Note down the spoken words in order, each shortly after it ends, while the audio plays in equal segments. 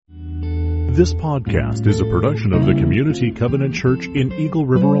This podcast is a production of the Community Covenant Church in Eagle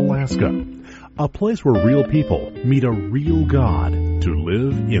River, Alaska. A place where real people meet a real God to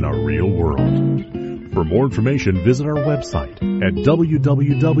live in a real world. For more information, visit our website at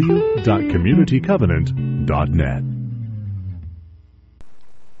www.communitycovenant.net.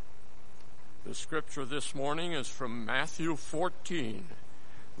 The scripture this morning is from Matthew 14,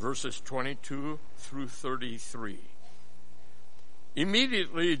 verses 22 through 33.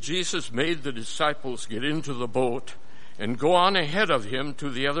 Immediately Jesus made the disciples get into the boat and go on ahead of him to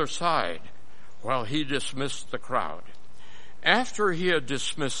the other side, while he dismissed the crowd. After he had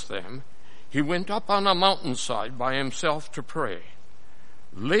dismissed them, he went up on a mountainside by himself to pray.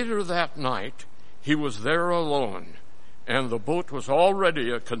 Later that night, he was there alone, and the boat was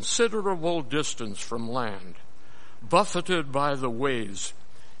already a considerable distance from land, buffeted by the waves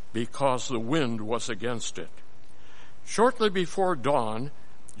because the wind was against it. Shortly before dawn,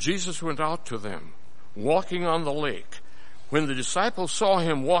 Jesus went out to them, walking on the lake. When the disciples saw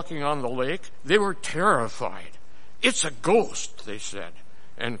him walking on the lake, they were terrified. "It's a ghost," they said,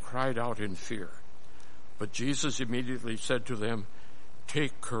 and cried out in fear. But Jesus immediately said to them,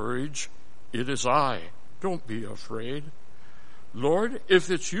 "Take courage, it is I. Don't be afraid." "Lord, if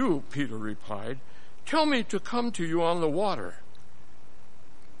it's you," Peter replied, "tell me to come to you on the water."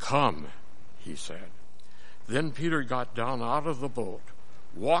 "Come," he said. Then Peter got down out of the boat,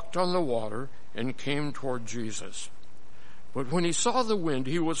 walked on the water, and came toward Jesus. But when he saw the wind,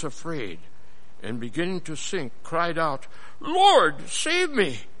 he was afraid, and beginning to sink, cried out, "Lord, save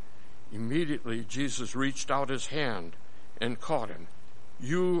me!" Immediately Jesus reached out his hand and caught him.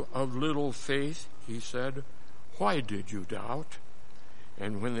 "You of little faith," he said, "why did you doubt?"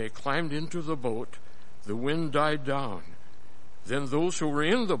 And when they climbed into the boat, the wind died down. Then those who were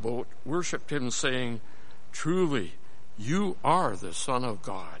in the boat worshipped him, saying, "Truly, you are the Son of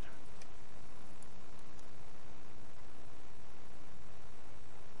God."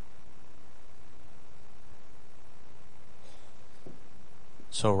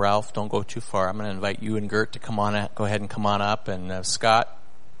 So Ralph, don't go too far. I'm going to invite you and Gert to come on. Go ahead and come on up, and Scott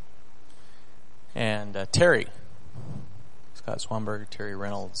and Terry, Scott Swanberg, Terry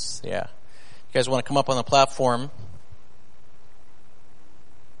Reynolds. Yeah, you guys want to come up on the platform?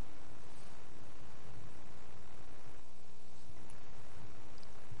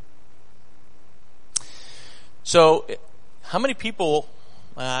 So, how many people?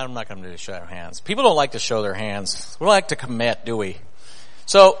 I'm not going to show their hands. People don't like to show their hands. We don't like to commit, do we?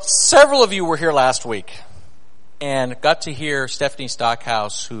 So, several of you were here last week and got to hear Stephanie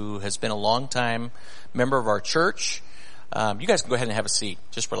Stockhouse, who has been a long-time member of our church. You guys can go ahead and have a seat.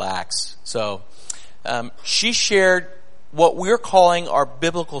 Just relax. So, she shared what we're calling our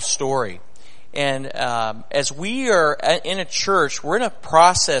biblical story. And as we are in a church, we're in a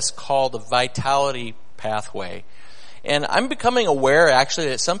process called the Vitality Pathway. And I'm becoming aware, actually,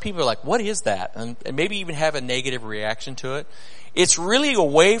 that some people are like, "What is that?" And maybe even have a negative reaction to it. It's really a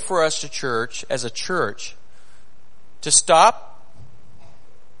way for us as a church, to stop,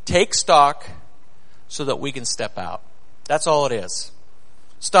 take stock, so that we can step out. That's all it is.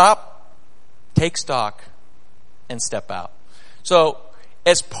 Stop, take stock, and step out. So,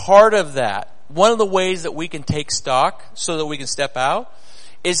 as part of that, one of the ways that we can take stock so that we can step out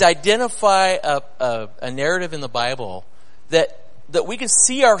is identify a narrative in the Bible that we can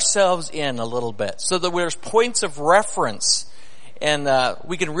see ourselves in a little bit, so that there's points of reference, and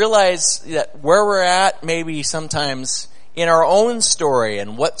we can realize that where we're at maybe sometimes in our own story,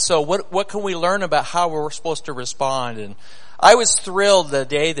 and what can we learn about how we're supposed to respond. And I was thrilled the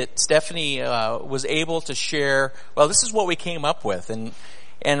day that Stephanie was able to share, well, this is what we came up with, and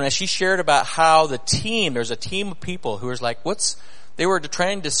as she shared about how there's a team of people who was like, they were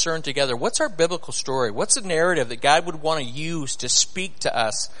trying to discern together, what's our biblical story? What's a narrative that God would want to use to speak to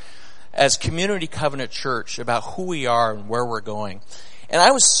us as Community Covenant Church about who we are and where we're going? And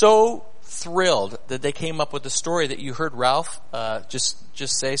I was so thrilled that they came up with the story that you heard Ralph just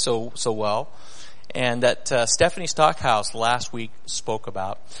say so well, and that Stephanie Stockhouse last week spoke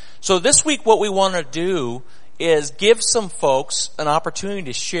about. So this week what we want to do is give some folks an opportunity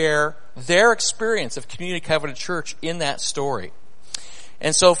to share their experience of Community Covenant Church in that story.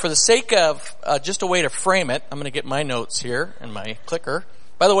 And so for the sake of just a way to frame it, I'm going to get my notes here and my clicker.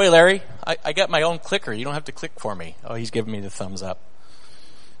 By the way, Larry, I got my own clicker. You don't have to click for me. Oh, he's giving me the thumbs up.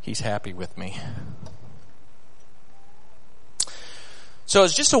 He's happy with me. So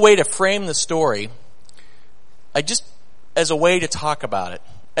it's just a way to frame the story. As a way to talk about it.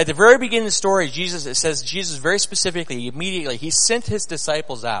 At the very beginning of the story, it says Jesus very specifically, immediately, he sent his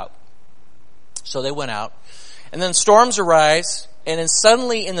disciples out. So they went out. And then storms arise, and then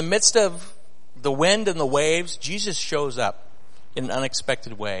suddenly in the midst of the wind and the waves, Jesus shows up in an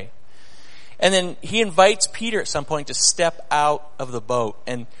unexpected way. And then he invites Peter at some point to step out of the boat.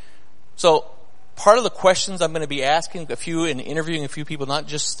 And so part of the questions I'm going to be asking a few and interviewing a few people, not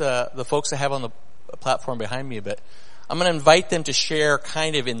just the folks I have on the platform behind me, but I'm going to invite them to share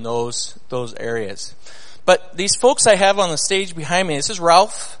kind of in those areas. But these folks I have on the stage behind me, this is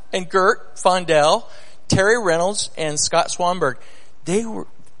Ralph and Gert Fondell, Terry Reynolds, and Scott Swanberg.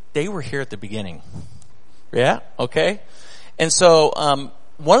 They were here at the beginning. Yeah? Okay? And so,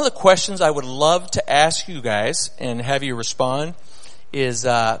 one of the questions I would love to ask you guys and have you respond is,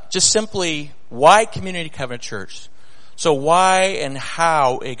 just simply, why Community Covenant Church? So why and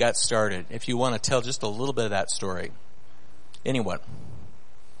how it got started, if you want to tell just a little bit of that story. Anyone?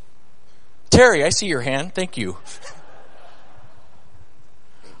 Terry, I see your hand. Thank you.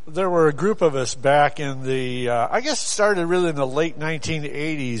 There were a group of us back in the, I guess it started really in the late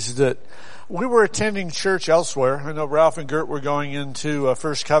 1980s that we were attending church elsewhere. I know Ralph and Gert were going into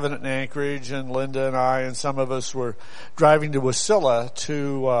First Covenant in Anchorage, and Linda and I and some of us were driving to Wasilla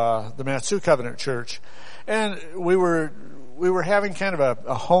to the Mat-Su Covenant Church. And we were having kind of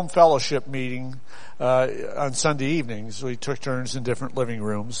a home fellowship meeting on Sunday evenings. We took turns in different living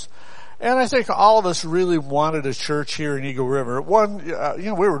rooms. And I think all of us really wanted a church here in Eagle River.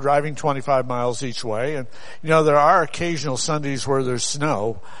 We were driving 25 miles each way, and there are occasional Sundays where there's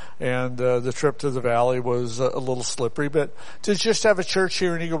snow, and the trip to the valley was a little slippery. But to just have a church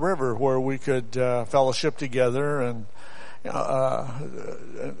here in Eagle River where we could fellowship together, and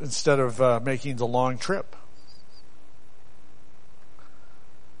instead of making the long trip.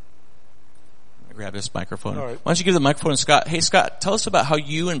 Grab this microphone. All right. Why don't you give the microphone to Scott? Hey, Scott, tell us about how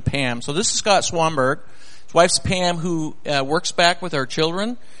you and Pam. So this is Scott Swanberg. His wife's Pam, who works back with our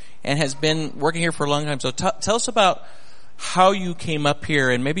children and has been working here for a long time. So tell us about how you came up here,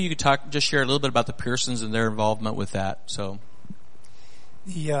 and maybe you could just share a little bit about the Pearsons and their involvement with that. So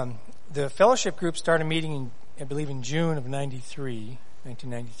the fellowship group started meeting, I believe, in June of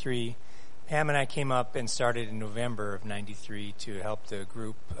 1993. Pam and I came up and started in November of 93 to help the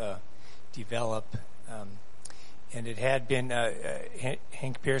group develop, and it had been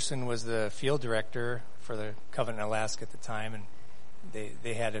Hank Pearson was the field director for the Covenant Alaska at the time, and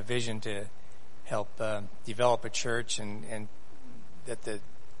they had a vision to help develop a church, and that the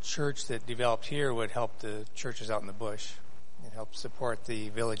church that developed here would help the churches out in the bush and help support the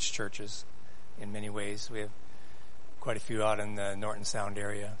village churches in many ways. We have quite a few out in the Norton Sound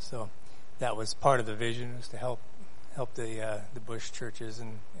area, so that was part of the vision, was to help the bush churches,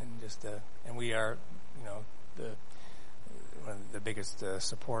 and we are one of the biggest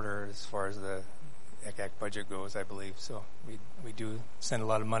supporter as far as the ECAC budget goes, I believe. So we do send a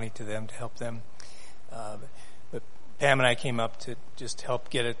lot of money to them to help them. But Pam and I came up to just help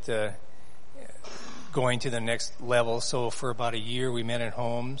get it going to the next level. So for about a year we met at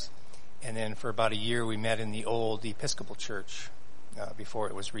homes, and then for about a year we met in the old Episcopal church before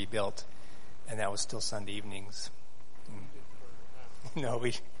it was rebuilt, and that was still Sunday evenings. No,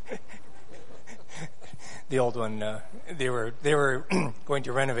 the old one, they were going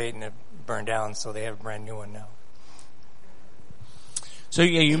to renovate, and it burned down, so they have a brand new one now. So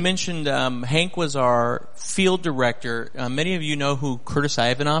yeah, you mentioned Hank was our field director. Many of you know who Curtis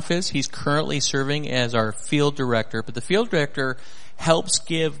Ivanoff is. He's currently serving as our field director, but the field director helps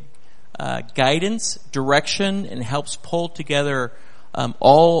give guidance, direction, and helps pull together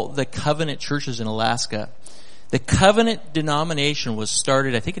all the Covenant churches in Alaska. The Covenant denomination was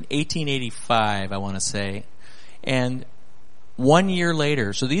started, I think, in 1885, I want to say. And 1 year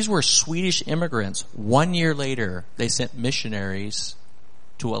later, so these were Swedish immigrants. 1 year later, they sent missionaries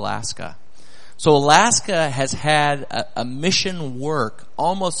to Alaska. So Alaska has had a mission work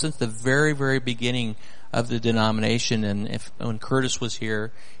almost since the very, very beginning of the denomination. And when Curtis was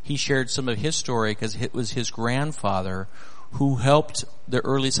here, he shared some of his story because it was his grandfather who helped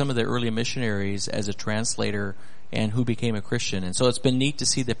some of the early missionaries as a translator and who became a Christian. And so it's been neat to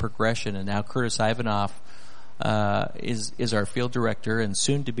see the progression. And now Curtis Ivanoff is our field director, and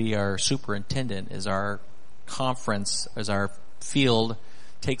soon to be our superintendent as our conference, as our field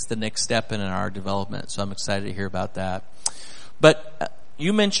takes the next step in our development. So I'm excited to hear about that. But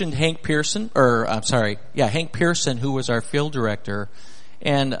you mentioned Hank Pearson, Hank Pearson, who was our field director.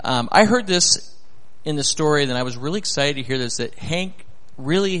 And I heard this in the story, then I was really excited to hear this, that Hank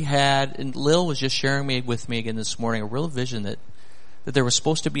really had, and Lil was just sharing with me again this morning, a real vision that there was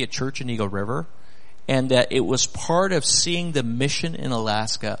supposed to be a church in Eagle River, and that it was part of seeing the mission in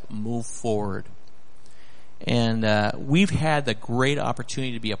Alaska move forward. And we've had the great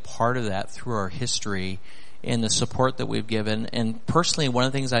opportunity to be a part of that through our history. and the support that we've given. And personally, one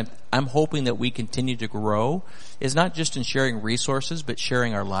of the things I'm hoping that we continue to grow is not just in sharing resources, but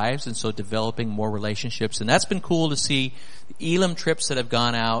sharing our lives, and so developing more relationships. And that's been cool to see Elam trips that have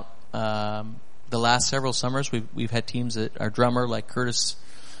gone out the last several summers. We've had teams that our drummer, like Curtis,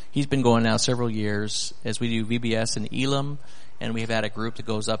 he's been going now several years as we do VBS in Elam, and we've had a group that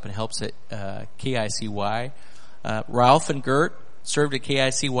goes up and helps at KICY. Ralph and Gert served at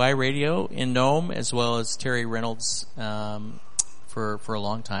KICY Radio in Nome, as well as Terry Reynolds for a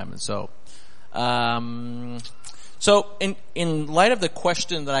long time. And so in light of the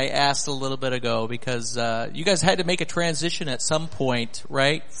question that I asked a little bit ago, because you guys had to make a transition at some point,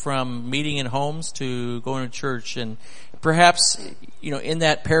 right, from meeting in homes to going to church, and perhaps, in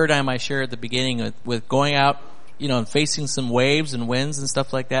that paradigm I shared at the beginning with going out, and facing some waves and winds and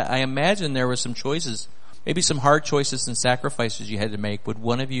stuff like that, I imagine there were some choices, maybe some hard choices and sacrifices you had to make. Would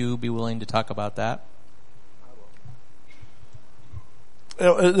one of you be willing to talk about that?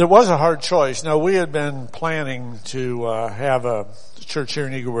 There was a hard choice. Now, we had been planning to have a church here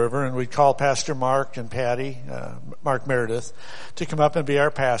in Eagle River, and we'd call Pastor Mark and Patty, Mark Meredith, to come up and be our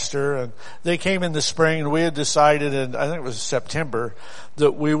pastor. And they came in the spring, and we had decided in, I think it was September,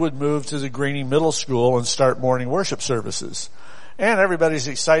 that we would move to the Greening Middle School and start morning worship services. And everybody's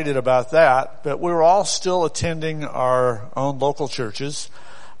excited about that, but we were all still attending our own local churches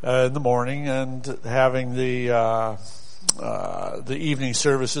in the morning and having the evening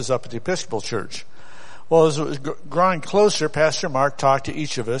services up at the Episcopal Church. Well, as it was growing closer, Pastor Mark talked to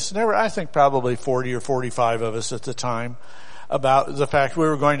each of us, and there were, I think, probably 40 or 45 of us at the time, about the fact we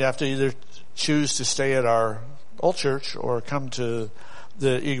were going to have to either choose to stay at our old church or come to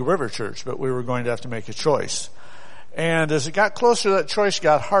the Eagle River Church, but we were going to have to make a choice. And as it got closer, that choice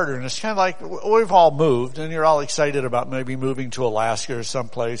got harder, and it's kind of like we've all moved, and you're all excited about maybe moving to Alaska or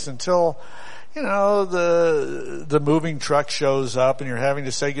someplace until the moving truck shows up and you're having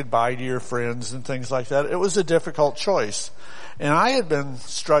to say goodbye to your friends and things like that. It was a difficult choice. And I had been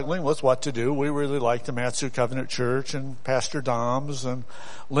struggling with what to do. We really liked the Mat-Su Covenant Church and Pastor Doms, and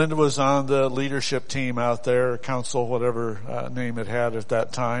Linda was on the leadership team out there, council, whatever name it had at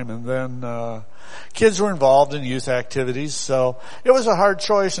that time. And then kids were involved in youth activities. So it was a hard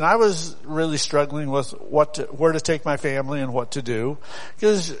choice, and I was really struggling with where to take my family and what to do.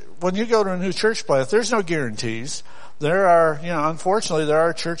 Because when you go to a new church plant, there's no guarantees. There are, unfortunately, there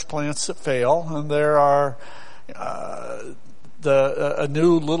are church plants that fail, and there are a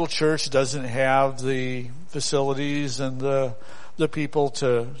new little church doesn't have the facilities and the people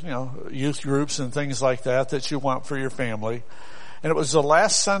to, youth groups and things like that you want for your family. And it was the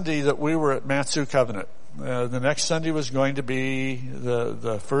last Sunday that we were at Mat-Su Covenant. The next Sunday was going to be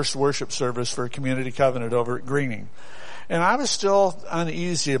the first worship service for Community Covenant over at Greening. And I was still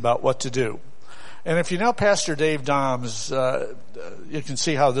uneasy about what to do. And if you know Pastor Dave Doms, you can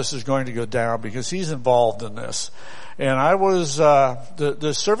see how this is going to go down because he's involved in this. And I was,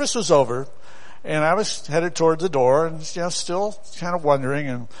 the service was over, and I was headed toward the door and, still kind of wondering.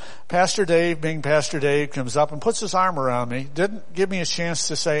 And Pastor Dave, being Pastor Dave, comes up and puts his arm around me, didn't give me a chance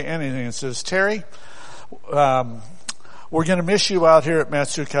to say anything, and says, "Terry, we're going to miss you out here at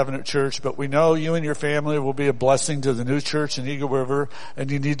Mat-Su Covenant Church, but we know you and your family will be a blessing to the new church in Eagle River, and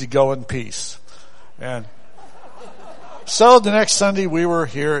you need to go in peace." And so the next Sunday we were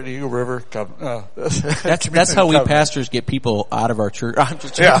here at Eagle River. That's how we pastors get people out of our church.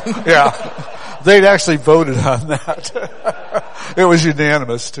 Yeah. They'd actually voted on that. It was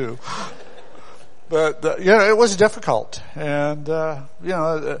unanimous too. But, it was difficult. And,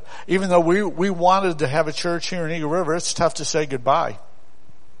 even though we wanted to have a church here in Eagle River, it's tough to say goodbye.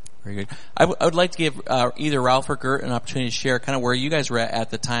 Very good. I would like to give either Ralph or Gert an opportunity to share kind of where you guys were at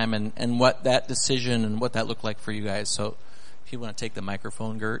the time and what that decision and what that looked like for you guys. So if you want to take the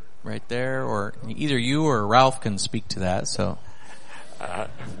microphone, Gert, right there, or either you or Ralph can speak to that. So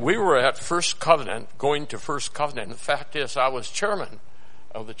we were at First Covenant, going to First Covenant. The fact is, I was chairman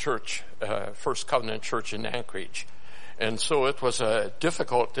of the church, First Covenant Church in Anchorage. And so it was a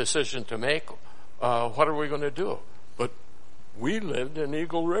difficult decision to make. What are we going to do? But we lived in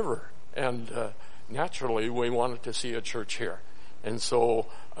Eagle River, and naturally we wanted to see a church here. And so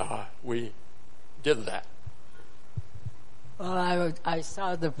we did that. Well, I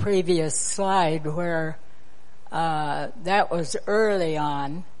saw the previous slide where that was early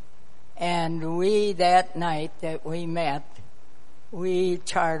on, and we, that night that we met, we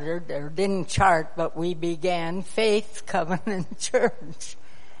chartered, or didn't chart, but we began Faith Covenant Church.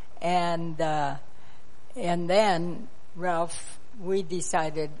 And then, Ralph, we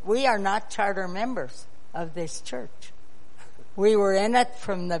decided we are not charter members of this church. we were in it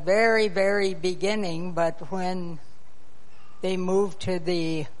from the very, very beginning, but when they moved to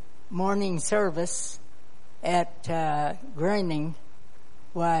the morning service at Groening,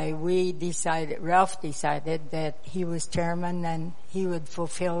 why Ralph decided that he was chairman and he would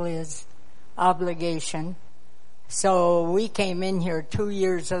fulfill his obligation. So we came in here 2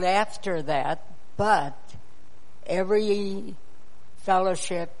 years after that, but every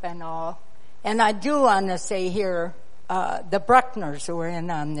fellowship and all, and I do want to say here, the Bruckners were in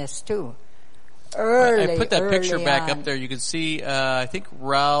on this too. I put that picture back up there. You can see, I think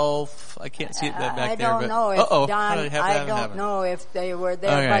Ralph, I can't see it back there. I don't know if Don, I don't know if they were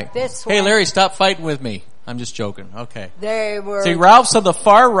there, okay. But this Hey one, Larry, stop fighting with me. I'm just joking. Okay. They were. See, Ralph's on the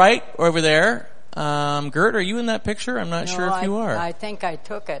far right over there. Gert, are you in that picture? I'm not sure if you are. I think I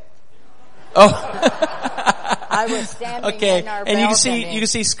took it. Oh. I was standing okay. in our And balcony. you can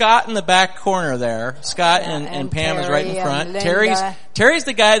see Scott in the back corner there. Scott and Pam is right in front. Terry's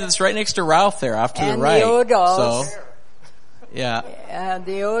the guy that's right next to Ralph there, off to the right. And the O'Dalls. So, yeah.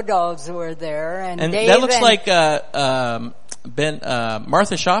 The O'Dalls were there, and Dave that looks like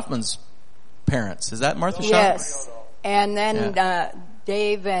Martha Schaufman's parents. Is that Martha Schaufman? Yes. And then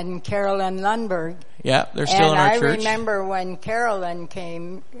Dave and Carolyn Lundberg. Yeah, they're still in our church. And I remember when Carolyn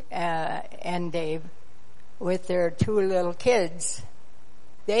came and Dave with their 2 little kids,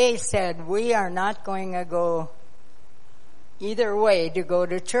 they said, we are not going to go either way to go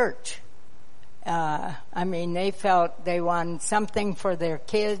to church. I mean, they felt they wanted something for their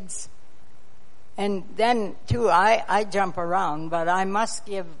kids. And then, too, I jump around, but I must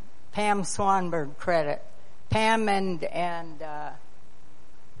give Pam Swanberg credit. Pam and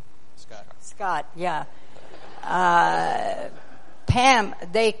Scott, yeah. Pam,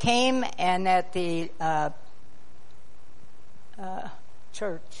 they came and at the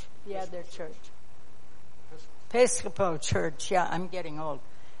church, the other church, Episcopal Church. Yeah, I'm getting old.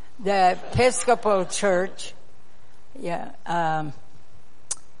 The Episcopal Church. Yeah.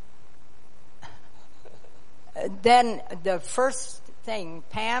 Then the first thing,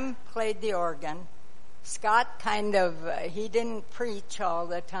 Pam played the organ. Scott he didn't preach all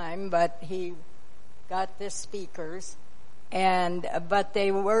the time, but he got the speakers, but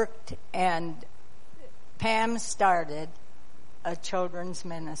they worked, and Pam started a children's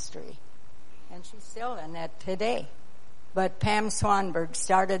ministry, and she's still in it today. But Pam Swanberg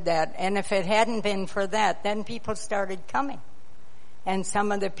started that, and if it hadn't been for that, then people started coming. And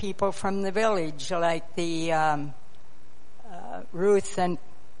some of the people from the village, like the Ruth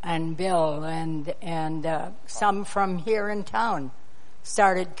and Bill and some from here in town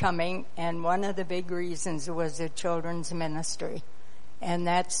started coming, and one of the big reasons was a children's ministry, and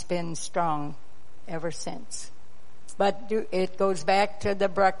that's been strong ever since. But it goes back to the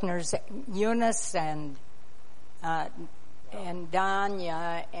Bruckners, Eunice and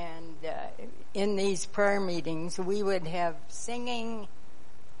Danya, and in these prayer meetings we would have singing.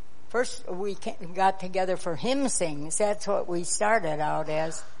 First, we got together for hymn sings. That's what we started out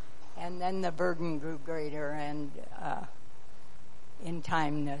as. And then the burden grew greater, and in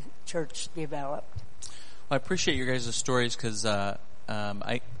time the church developed. Well, I appreciate your guys' stories because I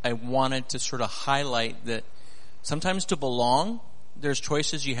wanted to sort of highlight that sometimes to belong, there's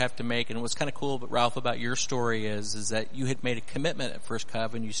choices you have to make. And what's kind of cool, Ralph, about your story is that you had made a commitment at First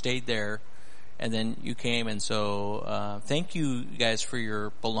Cov and you stayed there. And then you came, and so thank you guys for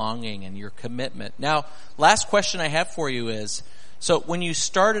your belonging and your commitment. Now, last question I have for you is, so when you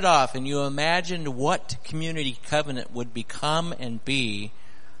started off and you imagined what Community Covenant would become and be,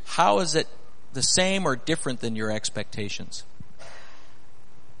 how is it the same or different than your expectations?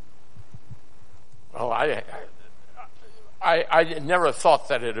 Well, I never thought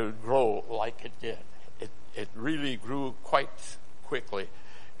that it would grow like it did. It really grew quite quickly.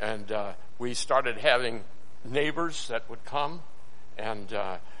 And we started having neighbors that would come, and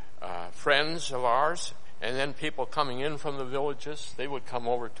friends of ours, and then people coming in from the villages. They would come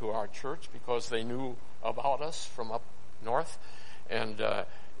over to our church because they knew about us from up north, and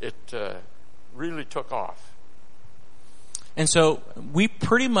it really took off. And so we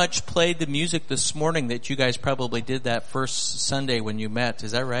pretty much played the music this morning that you guys probably did that first Sunday when you met.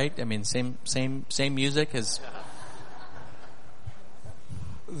 Is that right? I mean, same music as...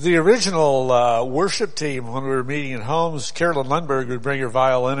 The original worship team, when we were meeting at homes, Carolyn Lundberg would bring her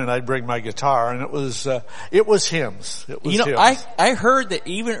violin and I'd bring my guitar, and it was hymns. It was hymns. I heard that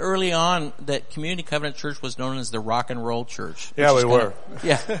even early on that Community Covenant Church was known as the Rock and Roll Church. Yeah, we were.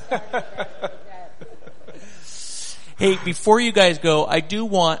 Yeah. Hey, before you guys go, I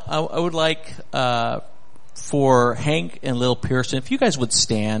would like for Hank and Lil Pearson, if you guys would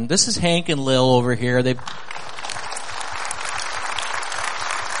stand. This is Hank and Lil over here.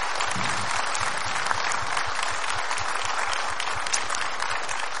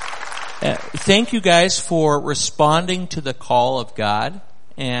 thank you guys for responding to the call of God.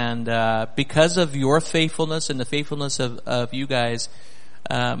 And because of your faithfulness and the faithfulness of you guys,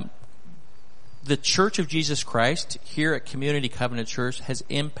 the Church of Jesus Christ here at Community Covenant Church has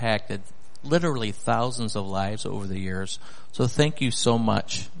impacted literally thousands of lives over the years. So thank you so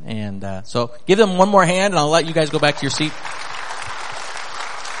much. And so give them one more hand, and I'll let you guys go back to your seat.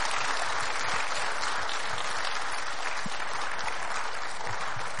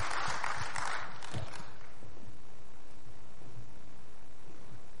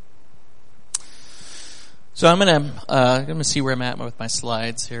 So I'm gonna see where I'm at with my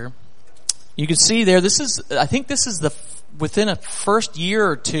slides here. You can see there. I think this is within a first year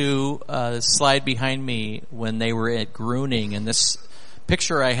or two. The slide behind me when they were at Gruning, and this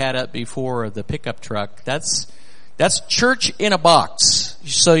picture I had up before of the pickup truck. That's church in a box.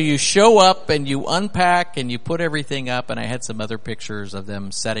 So you show up and you unpack and you put everything up. And I had some other pictures of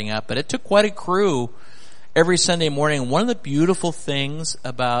them setting up, but it took quite a crew. Every Sunday morning, one of the beautiful things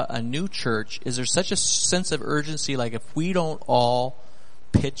about a new church is there's such a sense of urgency. Like if we don't all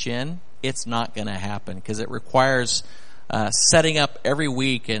pitch in, it's not going to happen because it requires setting up every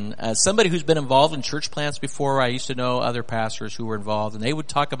week. And as somebody who's been involved in church plants before, I used to know other pastors who were involved, and they would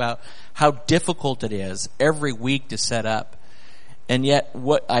talk about how difficult it is every week to set up. And yet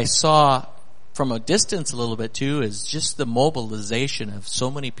what I saw from a distance a little bit too is just the mobilization of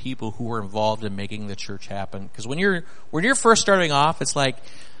so many people who were involved in making the church happen. Because when you're first starting off, it's like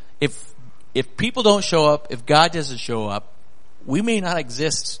if people don't show up, if God doesn't show up, we may not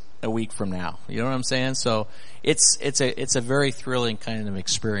exist a week from now. You know what I'm saying? So it's a very thrilling kind of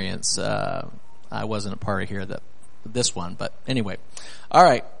experience. I wasn't a part of this one, but anyway. All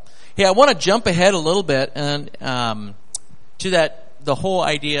right. Hey, I want to jump ahead a little bit and to the whole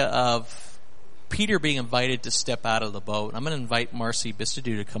idea of Peter being invited to step out of the boat. I'm going to invite Marcy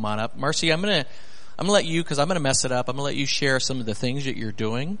Bistadu to come on up. Marcy, I'm going to let you, because I'm going to mess it up. I'm going to let you share some of the things that you're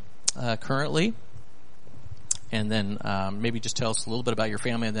doing currently, and then maybe just tell us a little bit about your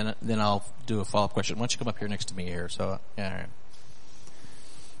family, and then I'll do a follow-up question. Why don't you come up here next to me here? So, yeah, all right.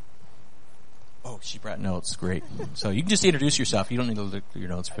 Oh, she brought notes. Great. So you can just introduce yourself. You don't need to look at your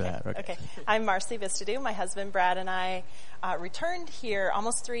notes for that. Okay. I'm Marcy Bistadu. My husband, Brad, and I returned here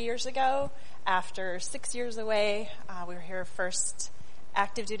almost 3 years ago after 6 years away. We were here first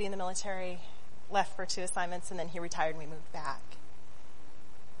active duty in the military, left for 2 assignments, and then he retired and we moved back.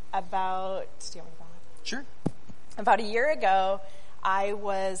 Do you want me to go on? Sure. About a year ago, I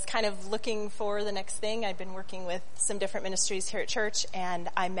was kind of looking for the next thing. I'd been working with some different ministries here at church, and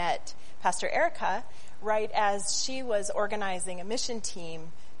I met Pastor Erica right as she was organizing a mission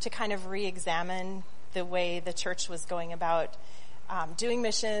team to kind of re-examine the way the church was going about doing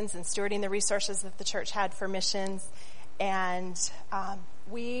missions and stewarding the resources that the church had for missions. And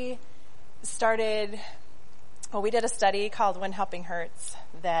we did a study called When Helping Hurts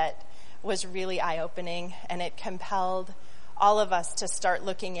that was really eye-opening, and it compelled all of us to start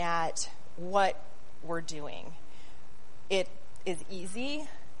looking at what we're doing. It is easy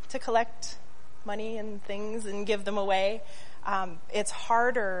to collect money and things and give them away. It's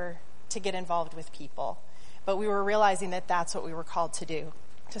harder to get involved with people. But we were realizing that that's what we were called to do,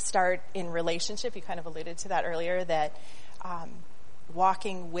 to start in relationship. You kind of alluded to that earlier, that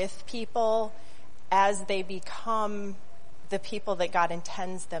walking with people as they become the people that God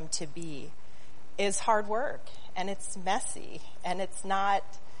intends them to be is hard work, and it's messy, and it's not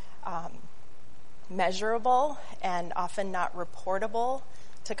measurable, and often not reportable.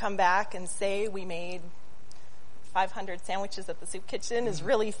 To come back and say we made 500 sandwiches at the soup kitchen is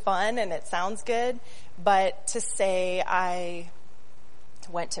really fun and it sounds good, but to say I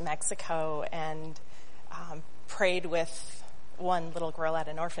went to Mexico and prayed with one little girl at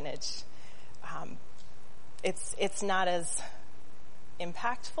an orphanage, it's not as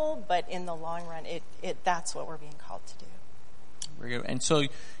impactful, but in the long run, that's what we're being called to do. Very good. And so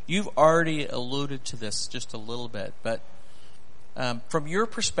you've already alluded to this just a little bit, but from your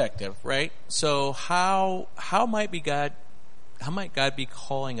perspective, right? So how might God be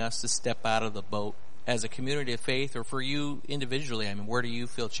calling us to step out of the boat as a community of faith, or for you individually? I mean, where do you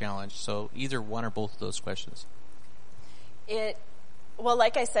feel challenged? So either one or both of those questions. Well,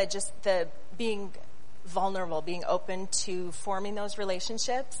 like I said, just the being vulnerable, being open to forming those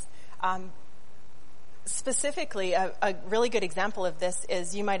relationships. Specifically, a really good example of this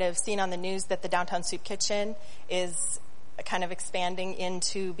is you might have seen on the news that the Downtown Soup Kitchen is kind of expanding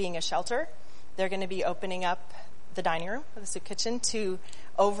into being a shelter. They're going to be opening up the dining room of the soup kitchen to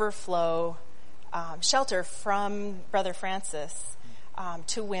overflow shelter from Brother Francis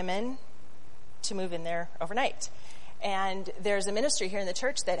to women to move in there overnight. And there's a ministry here in the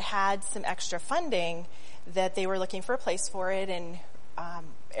church that had some extra funding that they were looking for a place for it. And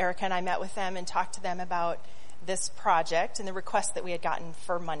Erica and I met with them and talked to them about this project and the request that we had gotten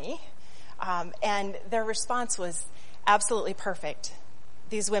for money. And their response was absolutely perfect.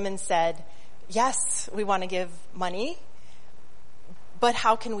 These women said, yes, we want to give money, but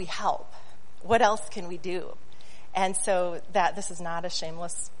how can we help? What else can we do? And so this is not a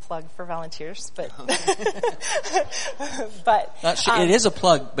shameless plug for volunteers, but it is a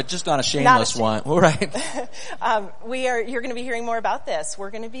plug, but just not a shameless one. Right. You're going to be hearing more about this.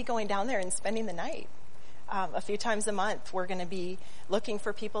 We're going to be going down there and spending the night. A few times a month, we're going to be looking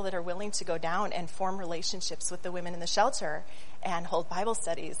for people that are willing to go down and form relationships with the women in the shelter and hold Bible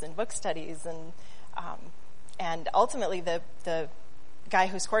studies and book studies. And ultimately the guy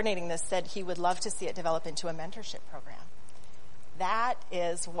who's coordinating this said he would love to see it develop into a mentorship program. That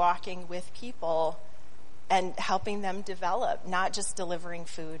is walking with people and helping them develop, not just delivering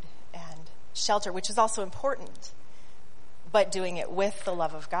food and shelter, which is also important, but doing it with the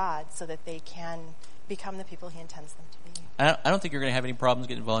love of God so that they can become the people he intends them to be. I don't think you're going to have any problems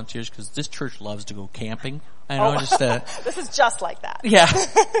getting volunteers because this church loves to go camping. I know. This is just like that. Yeah.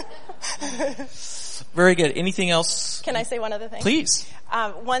 Very good. Anything else? Can I say one other thing? Please.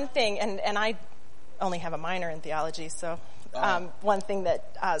 One thing, and I only have a minor in theology, so one thing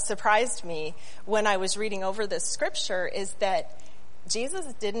that surprised me when I was reading over this scripture is that Jesus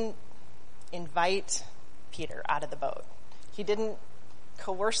didn't invite Peter out of the boat. He didn't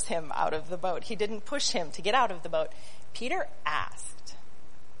coerce him out of the boat. He didn't push him to get out of the boat. Peter asked,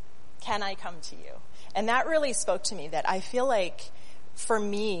 "Can I come to you?" And that really spoke to me, that I feel like for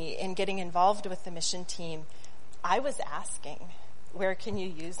me in getting involved with the mission team, I was asking, where can you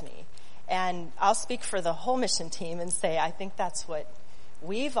use me? And I'll speak for the whole mission team and say, I think that's what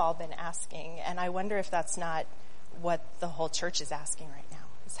we've all been asking. And I wonder if that's not what the whole church is asking right now,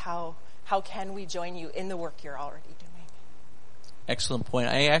 is how can we join you in the work you're already doing? Excellent point.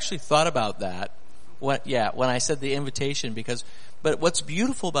 I actually thought about that when I said the invitation, but what's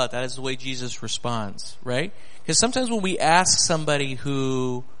beautiful about that is the way Jesus responds, right? Because sometimes when we ask somebody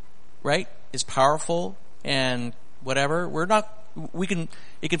who, right, is powerful and whatever,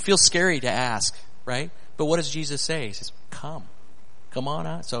 it can feel scary to ask, right? But what does Jesus say? He says, come on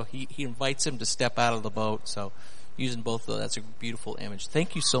out. So he invites him to step out of the boat. So using both of those, that's a beautiful image.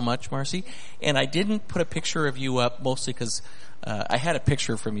 Thank you so much, Marcy. And I didn't put a picture of you up mostly because I had a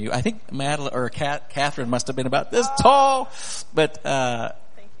picture from you. I think Madeline or Catherine must have been about this tall, but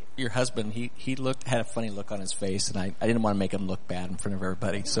your husband, he had a funny look on his face, and I didn't want to make him look bad in front of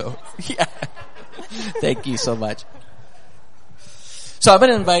everybody. So yeah, thank you so much. So I'm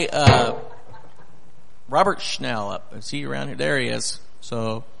going to invite Robert Schnell up. Is he around here? There he is.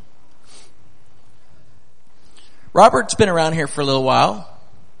 So Robert's been around here for a little while.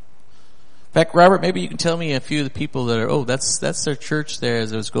 In fact, Robert, maybe you can tell me a few of the people that are, that's their church there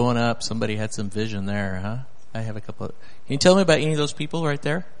as it was going up. Somebody had some vision there, huh? I have a couple of, can you tell me about any of those people right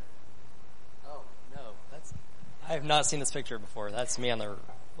there? Oh, no. I have not seen this picture before. That's me on the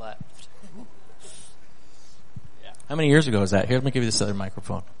left. Yeah. How many years ago was that? Here, let me give you this other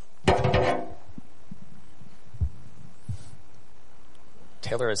microphone.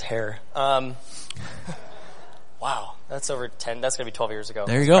 Taylor has hair. Wow, that's over 10. That's going to be 12 years ago.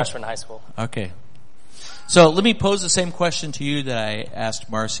 There you go. Freshman in high school. Okay. So let me pose the same question to you that I asked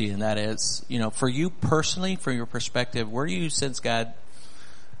Marcy, and that is, for you personally, from your perspective, where do you sense God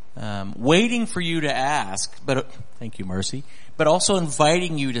waiting for you to ask, but thank you, Marcy, but also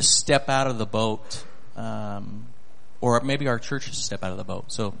inviting you to step out of the boat, or maybe our church to step out of the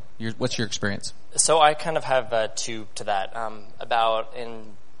boat. So what's your experience? So I kind of have two to that. About in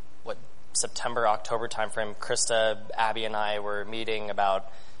September, October timeframe, Krista, Abby, and I were meeting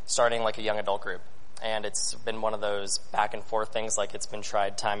about starting like a young adult group. And it's been one of those back and forth things, like it's been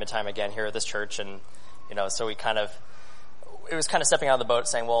tried time and time again here at this church. And, so it was kind of stepping out of the boat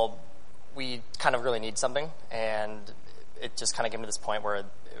saying, well, we kind of really need something. And it just kind of came to this point where it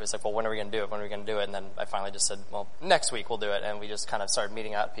was like, well, when are we going to do it? When are we going to do it? And then I finally just said, well, next week we'll do it. And we just kind of started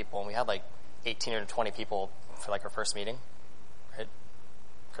meeting out people. And we had like 18 or 20 people for like our first meeting. Right?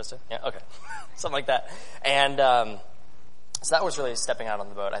 Krista? Yeah, okay. Something like that. And so that was really stepping out on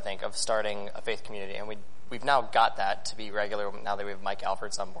the boat, I think, of starting a faith community. And we've now got that to be regular now that we have Mike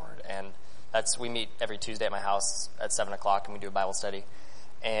Alfred's on board. And we meet every Tuesday at my house at 7 o'clock and we do a Bible study.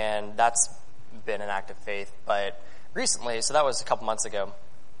 And that's been an act of faith. But recently, so that was a couple months ago,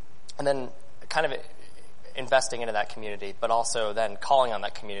 and then kind of investing into that community, but also then calling on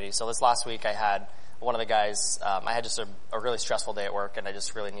that community. So this last week I had one of the guys, I had just a really stressful day at work, and I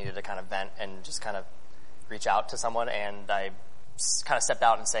just really needed to kind of vent and just kind of reach out to someone, and I kind of stepped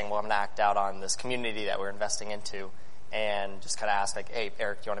out and saying, well, I'm going to act out on this community that we're investing into, and just kind of asked, like, hey,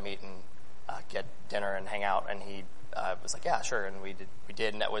 Eric, do you want to meet and get dinner and hang out? And he was like, yeah, sure, and we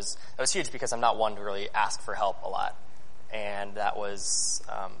did, and that was huge because I'm not one to really ask for help a lot, and that was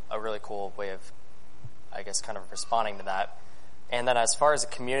a really cool way of, I guess, kind of responding to that. And then as far as a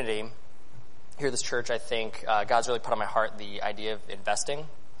community, here at this church, I think God's really put on my heart the idea of investing.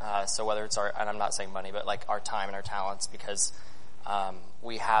 So whether it's and I'm not saying money, but like our time and our talents, because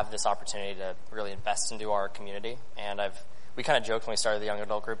we have this opportunity to really invest into our community. And we kind of joked when we started the young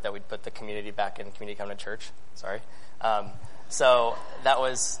adult group that we'd put the community back in Community Covenant Church. Sorry. So that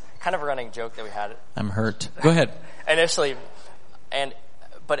was kind of a running joke that we had. I'm hurt. Go ahead. Initially,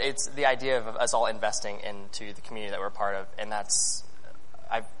 but it's the idea of us all investing into the community that we're a part of, and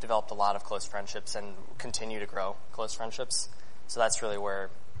I've developed a lot of close friendships and continue to grow close friendships. So that's really where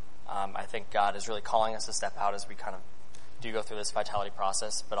I think God is really calling us to step out as we kind of do go through this vitality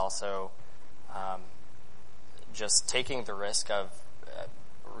process, but also just taking the risk of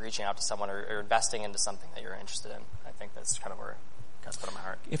reaching out to someone or investing into something that you're interested in. I think that's kind of where God's put on my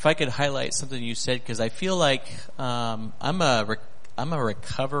heart. If I could highlight something you said, because I feel like I'm a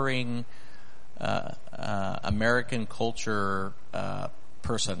recovering American culture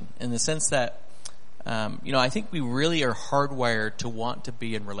person, in the sense that I think we really are hardwired to want to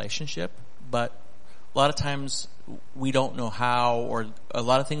be in relationship, but a lot of times we don't know how, or a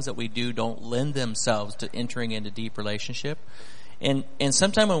lot of things that we do don't lend themselves to entering into deep relationship. And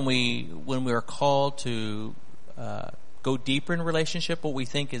sometimes when we are called to go deeper in relationship, what we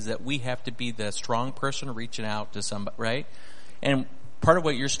think is that we have to be the strong person reaching out to somebody, right? And part of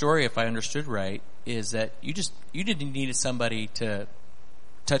what your story, if I understood right, is that you didn't need somebody to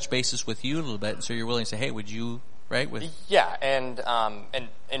touch bases with you a little bit, and so you're willing to say, hey, would you, right? Yeah, and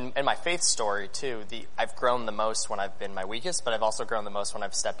in my faith story too, I've grown the most when I've been my weakest, but I've also grown the most when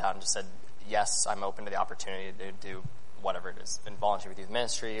I've stepped out and just said, yes, I'm open to the opportunity to do whatever it is, and volunteer with youth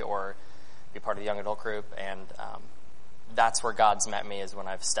ministry or be part of the young adult group, and that's where God's met me, is when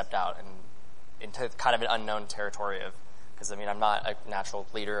I've stepped out and into kind of an unknown territory of, because I'm not a natural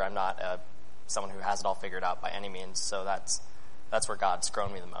leader, I'm not someone who has it all figured out by any means, so that's where God's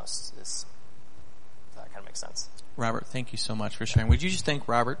grown me the most. That kind of makes sense. Robert, thank you so much for sharing. Would you just thank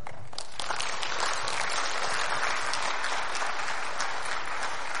Robert?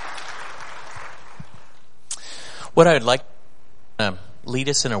 What I would like to lead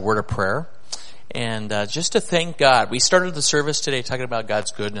us in a word of prayer, and just to thank God. We started the service today talking about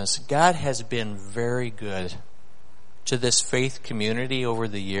God's goodness. God has been very good to this faith community over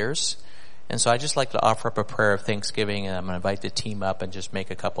the years. And so I'd just like to offer up a prayer of thanksgiving, and I'm going to invite the team up and just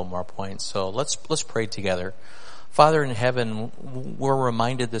make a couple more points. So let's pray together. Father in heaven, we're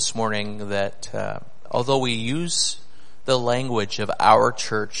reminded this morning that although we use the language of our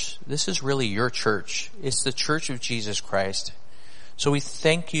church, this is really your church. It's the church of Jesus Christ. So we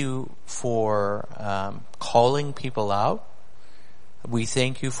thank you for calling people out. We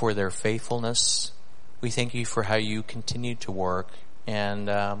thank you for their faithfulness. We thank you for how you continue to work.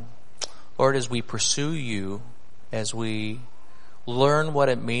 And Lord, as we pursue you, as we learn what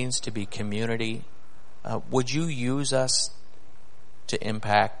it means to be community, would you use us to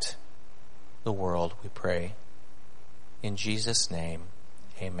impact the world, we pray. In Jesus' name,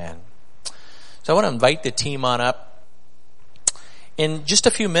 amen. So I want to invite the team on up. In just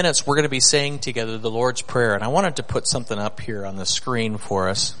a few minutes, we're going to be saying together the Lord's Prayer, and I wanted to put something up here on the screen for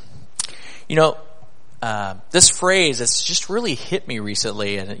us. This phrase, it's just really hit me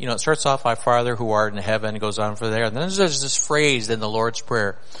recently, and it starts off, "Our Father who art in heaven," goes on from there, and then there's this phrase in the Lord's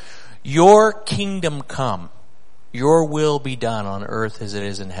Prayer, "Your kingdom come, your will be done on earth as it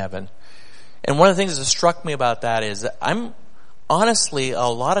is in heaven." And one of the things that struck me about that is that I'm honestly a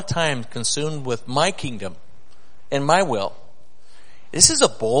lot of times consumed with my kingdom and my will. This is a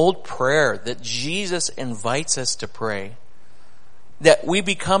bold prayer that Jesus invites us to pray. That we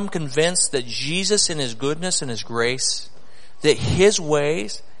become convinced that Jesus in His goodness and His grace, that His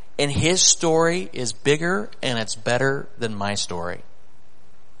ways and His story is bigger and it's better than my story.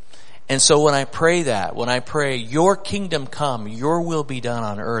 And so when I pray, your kingdom come, your will be done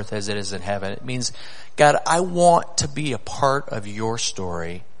on earth as it is in heaven, it means, God, I want to be a part of your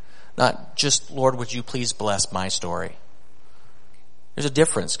story. Not just, Lord, would you please bless my story? There's a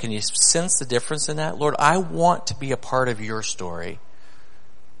difference. Can you sense the difference in that? Lord, I want to be a part of your story.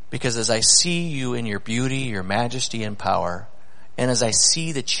 Because as I see you in your beauty, your majesty and power, and as I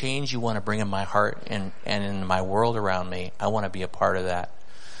see the change you want to bring in my heart and in my world around me, I want to be a part of that.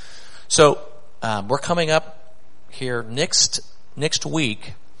 So we're coming up here next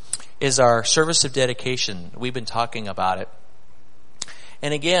week, is our service of dedication. We've been talking about it.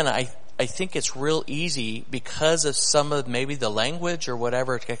 And again, I think it's real easy because of some of maybe the language or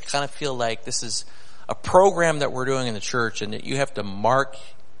whatever to kind of feel like this is a program that we're doing in the church and that you have to mark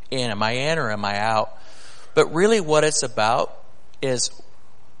am I in or am I out? But really what it's about is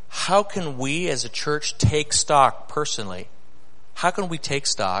how can we as a church take stock personally? How can we take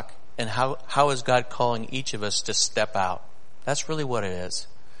stock, and how is God calling each of us to step out? That's really what it is.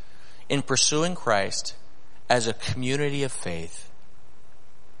 In pursuing Christ as a community of faith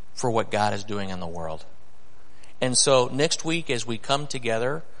for what God is doing in the world. And so next week as we come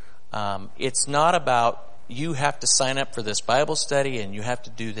together, it's not about you have to sign up for this Bible study and you have to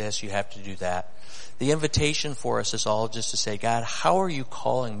do this, you have to do that. The invitation for us is all just to say, God, how are you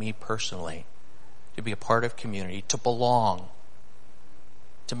calling me personally to be a part of community, to belong,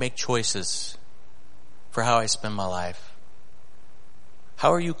 to make choices for how I spend my life?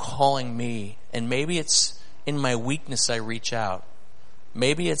 How are you calling me? And maybe it's in my weakness I reach out.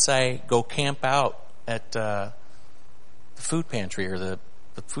 Maybe it's I go camp out at the food pantry or the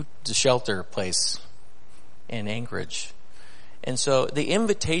shelter place in Anchorage. And so the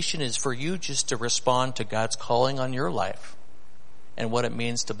invitation is for you just to respond to God's calling on your life and what it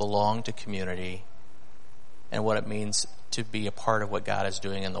means to belong to community and what it means to be a part of what God is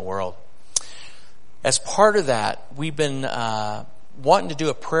doing in the world. As part of that, we've been wanting to do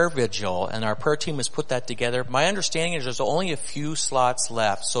a prayer vigil, and our prayer team has put that together. My understanding is there's only a few slots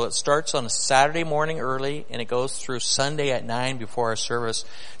left. So it starts on a Saturday morning early, and it goes through Sunday at 9 before our service.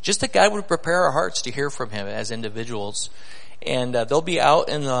 Just that God would prepare our hearts to hear from Him as individuals. And they'll be out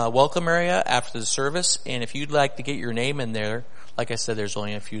in the welcome area after the service, and if you'd like to get your name in there, like I said, there's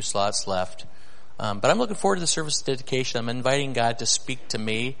only a few slots left. But I'm looking forward to the service of dedication. I'm inviting God to speak to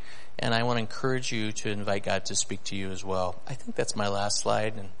me, and I want to encourage you to invite God to speak to you as well. I think that's my last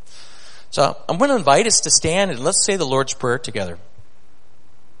slide. And so I'm going to invite us to stand and let's say the Lord's Prayer together.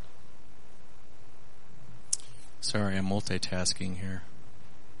 Sorry, I'm multitasking here.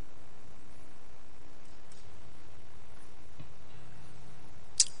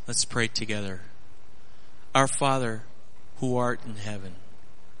 Let's pray together. Our Father, who art in heaven,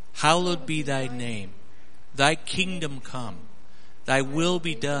 hallowed be thy name. Thy kingdom come. Thy will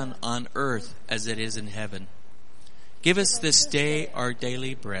be done on earth as it is in heaven. Give us this day our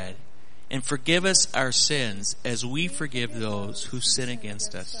daily bread, and forgive us our sins as we forgive those who sin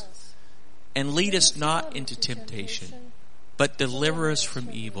against us. And lead us not into temptation, but deliver us from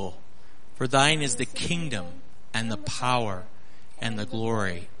evil. For thine is the kingdom and the power and the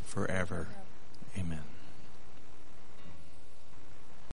glory forever. Amen.